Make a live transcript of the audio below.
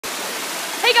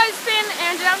guys, Finn,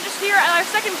 and I'm just here at our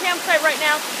second campsite right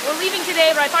now. We're leaving today,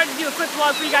 but I thought I'd do a quick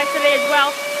vlog for you guys today as well.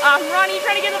 Ronnie, you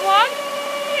trying to get in the vlog?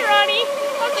 Hey, Ronnie,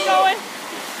 how's it going?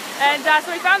 And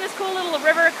so we found this cool little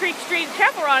river, creek, street.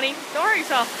 Careful, Ronnie, don't hurt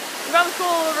yourself. We found this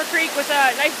cool little river creek with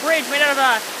a nice bridge made out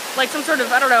of like some sort of,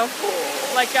 I don't know,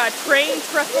 like a train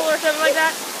trestle or something like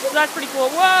that. So that's pretty cool.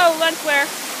 Whoa, lens flare.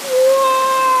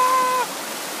 Whoa!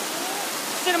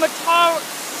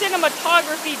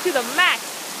 Cinematography to the max.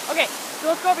 Okay, so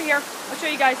let's go over here. I'll show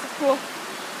you guys this cool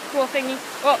thingy.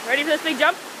 Oh, ready for this big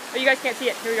jump? Oh, you guys can't see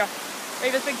it. Here we go.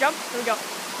 Ready for this big jump? Here we go.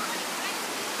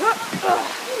 Woo!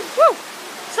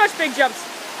 Such big jumps.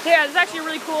 Yeah, this is actually a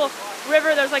really cool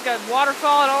river. There's like a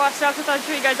waterfall and all that stuff. So I thought I'd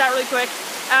show you guys that really quick.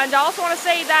 And I also want to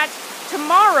say that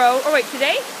tomorrow, or wait,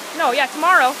 today? No, yeah,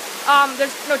 tomorrow.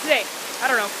 Today. I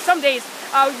don't know. Some days.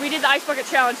 We did the ice bucket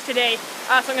challenge today.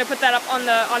 So I'm gonna put that up on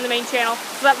the main channel.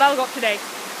 So that'll go up today.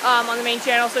 On the main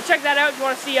channel, so check that out if you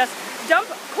want to see us dump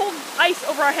cold ice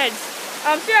over our heads.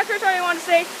 So yeah, that's what I wanted to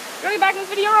say. You want to get back in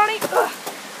this video, Ronnie? Ugh.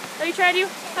 What are you trying to do?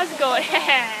 How's it going?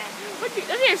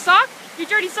 That's your sock? Your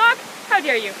dirty sock? How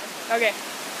dare you? Okay.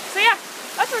 So yeah,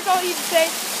 that's what all you need to say.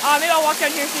 Maybe I'll walk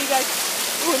down here so you guys.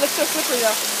 Ooh, it looks so slippery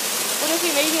though. Wouldn't it be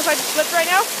amazing if I just slipped right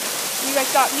now? You guys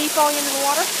got me falling into the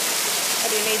water? That'd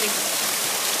be amazing.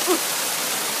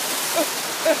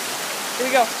 Here we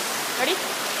go. Ready?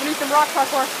 We need some rock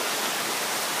parkour.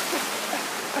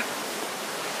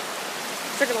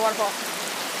 Stick in the waterfall.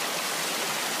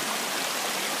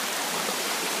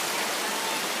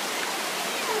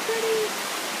 So pretty.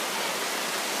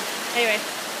 Anyway.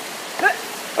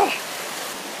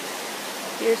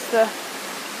 Here's the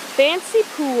fancy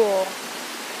pool.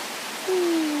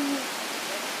 Ooh.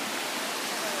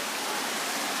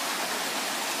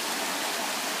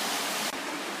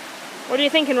 What are you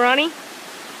thinking, Ronnie?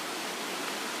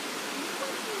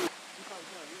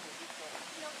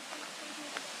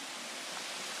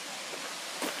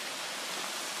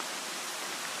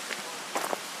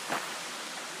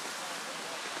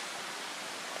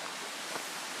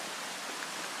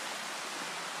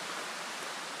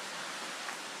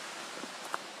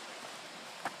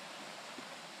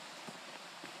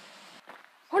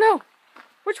 Oh no!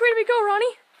 Which way do we go,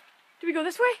 Ronnie? Do we go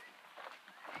this way?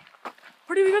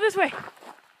 Or do we go this way?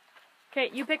 Okay,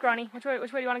 you pick, Ronnie. Which way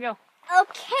do you want to go?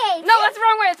 Okay. No, that's the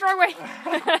wrong way. That's the wrong way.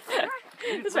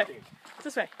 This way.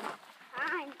 This way.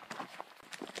 Fine.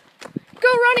 Go,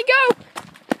 Ronnie, go!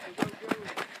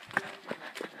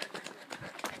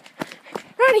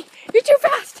 Ronnie, you're too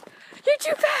fast. You're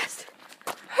too fast.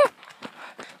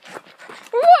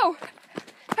 Whoa!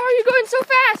 How are you going so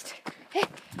fast?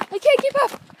 I can't keep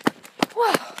up.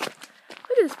 Wow. Look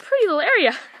at this pretty little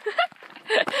area.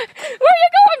 Where are you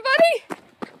going, buddy?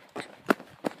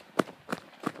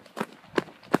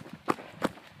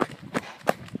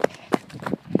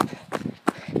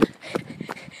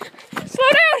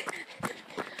 Slow down.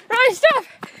 Ronnie, stop.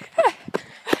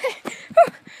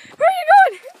 Where are you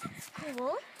going?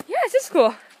 Cool. Yes, it's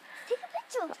cool. Take a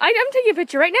picture. I'm taking a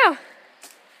picture right now.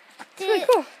 It's really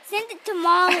cool. Send it to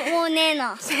Mom or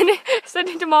Nana. Send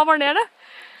it to Mom or Nana?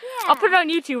 Yeah. I'll put it on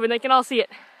YouTube and they can all see it.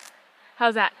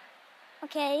 How's that?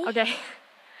 Okay. Okay.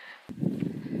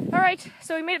 Alright,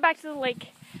 so we made it back to the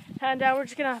lake. And we're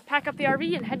just going to pack up the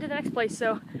RV and head to the next place.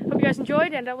 So, hope you guys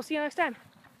enjoyed and we'll see you next time.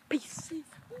 Peace.